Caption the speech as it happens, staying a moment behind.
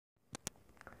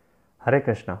Hare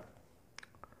Krishna.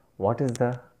 What is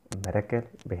the miracle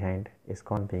behind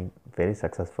ISKCON being very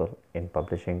successful in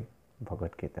publishing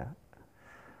Bhagavad Gita?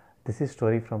 This is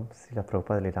story from Srila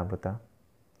Prabhupada Lilamrita.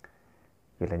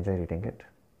 You'll enjoy reading it.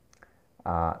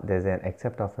 There's an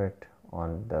excerpt of it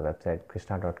on the website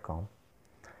krishna.com.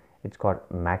 It's called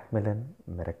Macmillan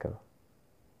Miracle.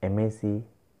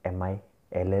 Macmillan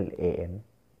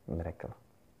Miracle.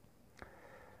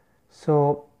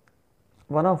 So,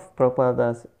 one of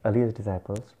Prabhupada's earliest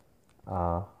disciples,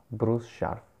 Bruce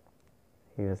Sharf,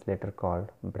 he was later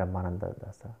called Brahmananda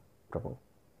Dasa Prabhu.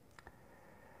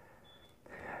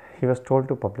 He was told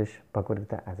to publish Bhagavad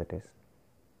Gita as it is.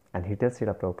 And he tells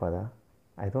Srila Prabhupada,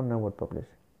 I don't know what to publish.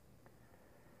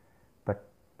 But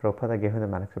Prabhupada gave him the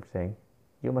manuscript saying,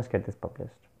 you must get this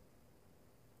published.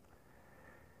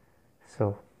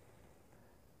 So,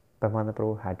 Brahmananda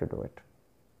Prabhu had to do it.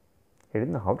 He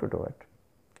didn't know how to do it.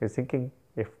 He was thinking,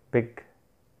 if big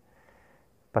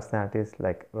personalities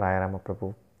like Raya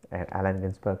Prabhu and Allen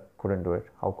Ginsberg couldn't do it,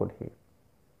 how could he?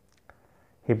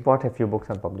 He bought a few books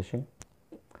on publishing.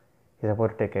 He's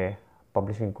about to take a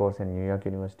publishing course in New York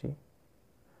University.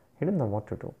 He didn't know what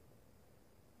to do,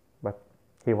 but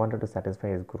he wanted to satisfy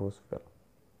his guru's will.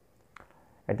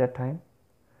 At that time,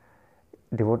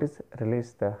 devotees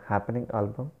released the Happening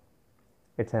album.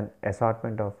 It's an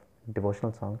assortment of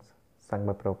devotional songs sung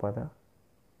by Prabhupada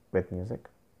with music,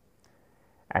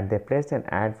 and they placed an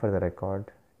ad for the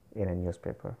record in a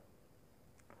newspaper,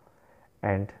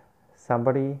 and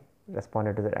somebody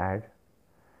responded to the ad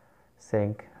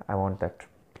saying, I want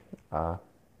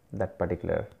that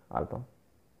particular album.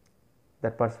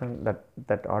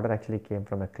 That order actually came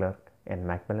from a clerk in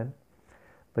Macmillan,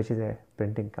 which is a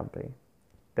printing company.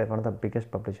 They're one of the biggest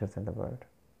publishers in the world.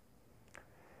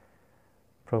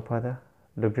 Prabhupada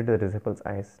looked into the disciple's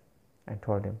eyes and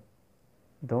told him,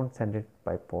 don't send it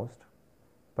by post,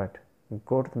 but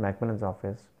go to the Macmillan's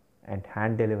office and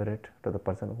hand deliver it to the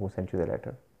person who sent you the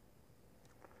letter.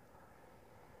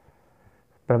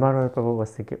 Brahmananda Prabhu was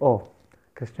thinking, oh,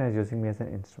 Krishna is using me as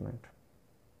an instrument.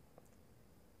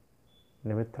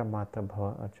 Nimitra Mata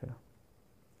Bhava Arjuna.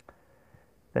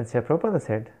 Then Srila Prabhupada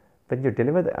said, when you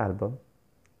deliver the album,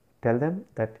 tell them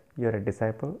that you are a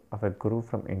disciple of a guru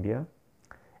from India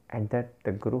and that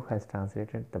the guru has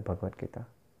translated the Bhagavad Gita.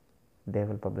 They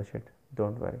will publish it,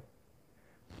 don't worry.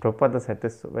 Prabhupada said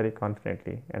this very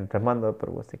confidently, and Brahmananda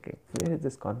Prabhu was thinking, where is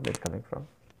this confidence coming from?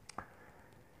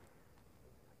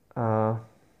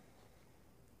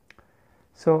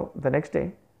 So the next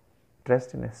day,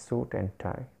 dressed in a suit and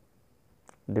tie,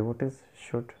 devotees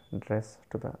should dress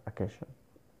to the occasion,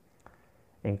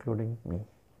 including me.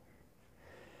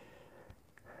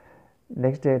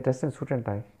 Next day, dressed in suit and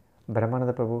tie,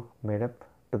 Brahmananda Prabhu made up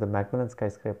to the Macmillan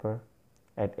skyscraper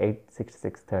at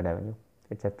 866 3rd Avenue.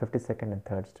 It's at 52nd and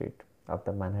 3rd Street of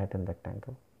the Manhattan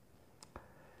rectangle.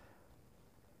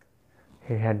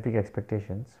 He had big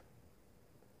expectations,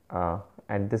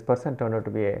 and this person turned out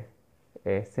to be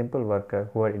a simple worker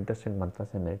who had interest in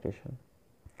mantras and meditation,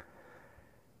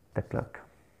 the clerk.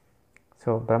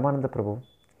 So Brahmananda Prabhu,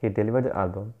 he delivered the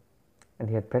album, and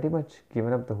he had pretty much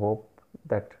given up the hope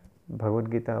that Bhagavad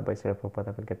Gita by Srila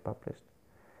Prabhupada will get published.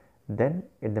 Then,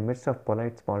 in the midst of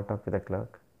polite small talk with the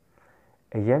clerk,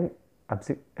 a young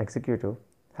executive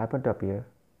happened to appear,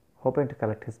 hoping to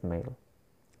collect his mail.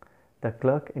 The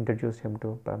clerk introduced him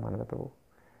to Brahmananda Prabhu.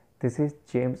 This is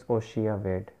James O. Shea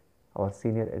Wade, our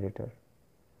senior editor.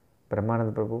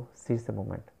 Brahmananda Prabhu seized the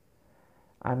moment.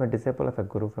 I am a disciple of a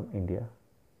guru from India.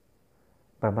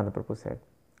 Brahmananda Prabhu said,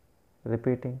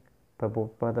 repeating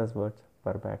Prabhupada's words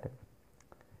verbatim.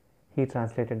 He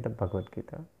translated the Bhagavad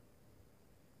Gita.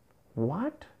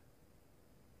 What?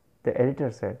 The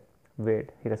editor said,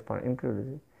 Wade, he responded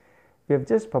incredulously. We have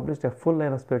just published a full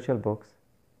line of spiritual books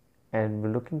and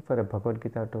we're looking for a Bhagavad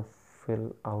Gita to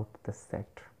fill out the set.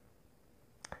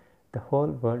 The whole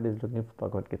world is looking for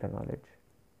Bhagavad Gita knowledge.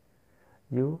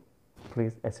 You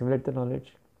please assimilate the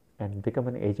knowledge and become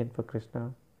an agent for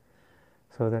Krishna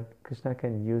so that Krishna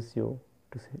can use you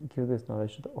to give this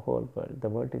knowledge to the whole world. The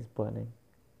world is burning.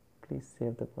 Please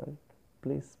save the world.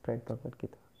 Please spread Bhagavad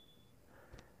Gita.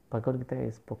 Bhagavad Gita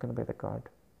is spoken by the God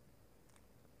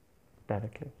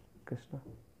directly, Krishna.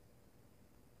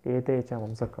 Etecha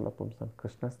Vamsa Kalapumsam,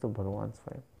 Krishnastu Bhagavan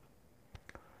Swayam.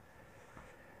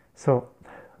 So,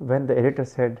 when the editor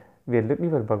said, we are looking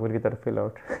for Bhagavad Gita to fill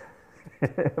out,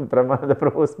 Brahmananda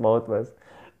Prabhu's mouth was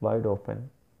wide open.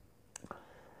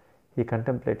 He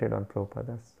contemplated on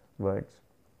Prabhupada's words,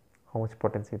 how much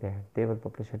potency they had. They will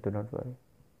publish it, do not worry.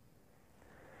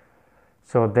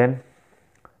 So then,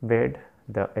 Wade,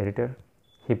 the editor,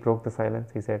 he broke the silence.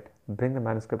 He said, bring the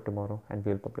manuscript tomorrow and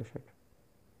we will publish it.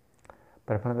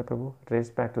 Paramananda Prabhu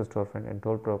raced back to his storefront and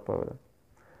told Prabhupada.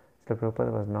 Srila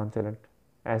Prabhupada was nonchalant,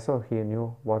 as though he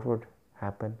knew what would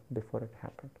happen before it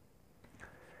happened.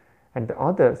 And the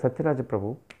author, Satyaraja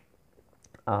Prabhu,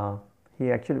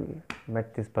 he actually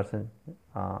met this person,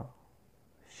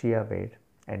 Shia Wade,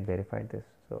 and verified this.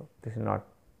 So this is not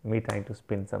me trying to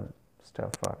spin some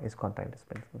stuff or ISKCON trying to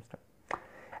spin some stuff.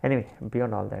 Anyway,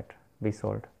 beyond all that, we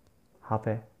sold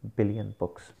 500 million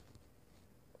books.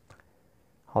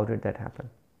 How did that happen?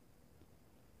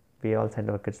 We all send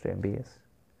our kids to MBAs.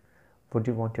 Would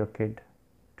you want your kid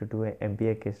to do an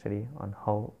MBA case study on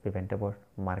how we went about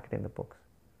marketing the books?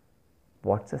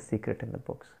 What's the secret in the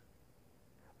books?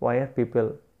 Why are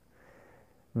people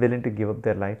willing to give up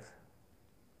their lives,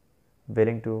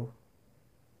 willing to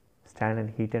stand in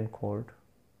heat and cold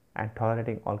and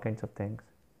tolerating all kinds of things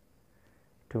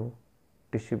to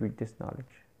distribute this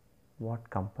knowledge? What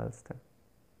compels them?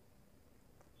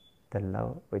 The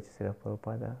love which Srila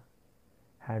Prabhupada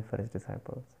had for his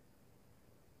disciples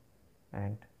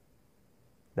and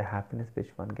the happiness which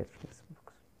one gets from these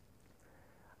books.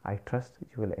 I trust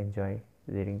you will enjoy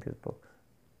reading these books.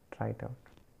 Try it out.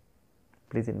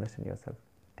 Please invest in yourself.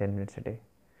 10 minutes a day.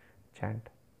 Chant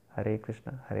Hare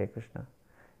Krishna,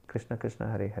 Krishna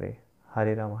Krishna, Hare Hare,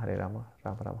 Hare Rama, Rama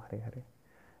Rama, Hare Hare.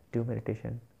 Do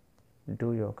meditation,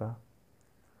 do yoga,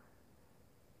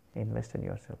 invest in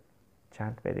yourself.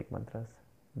 Chant Vedic mantras.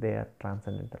 They are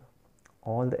transcendental.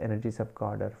 All the energies of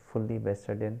God are fully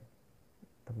vested in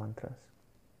the mantras.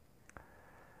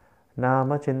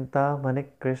 Nama Chinta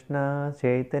Manik Krishna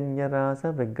Chaitanya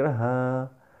Rasa Vigraha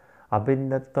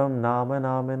Abhinatvam Nama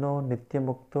Namino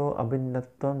Nityamukto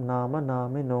Abhinatvam Nama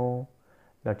Namino.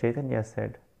 Lord Chaitanya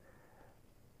said,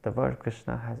 the word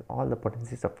Krishna has all the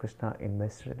potencies of Krishna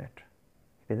invested in it.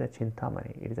 It is a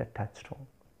Chintamani, it is a touchstone.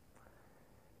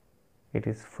 It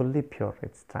is fully pure,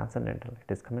 it's transcendental,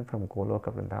 it is coming from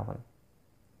Goloka Vrindavan.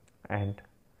 And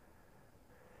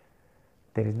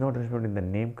there is no difference between the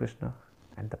name Krishna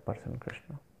and the person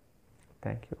Krishna.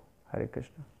 Thank you. Hare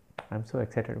Krishna. I'm so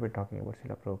excited to be talking about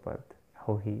Srila Prabhupada,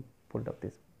 how he pulled up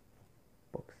these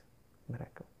books.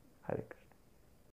 Miracle. Hare Krishna.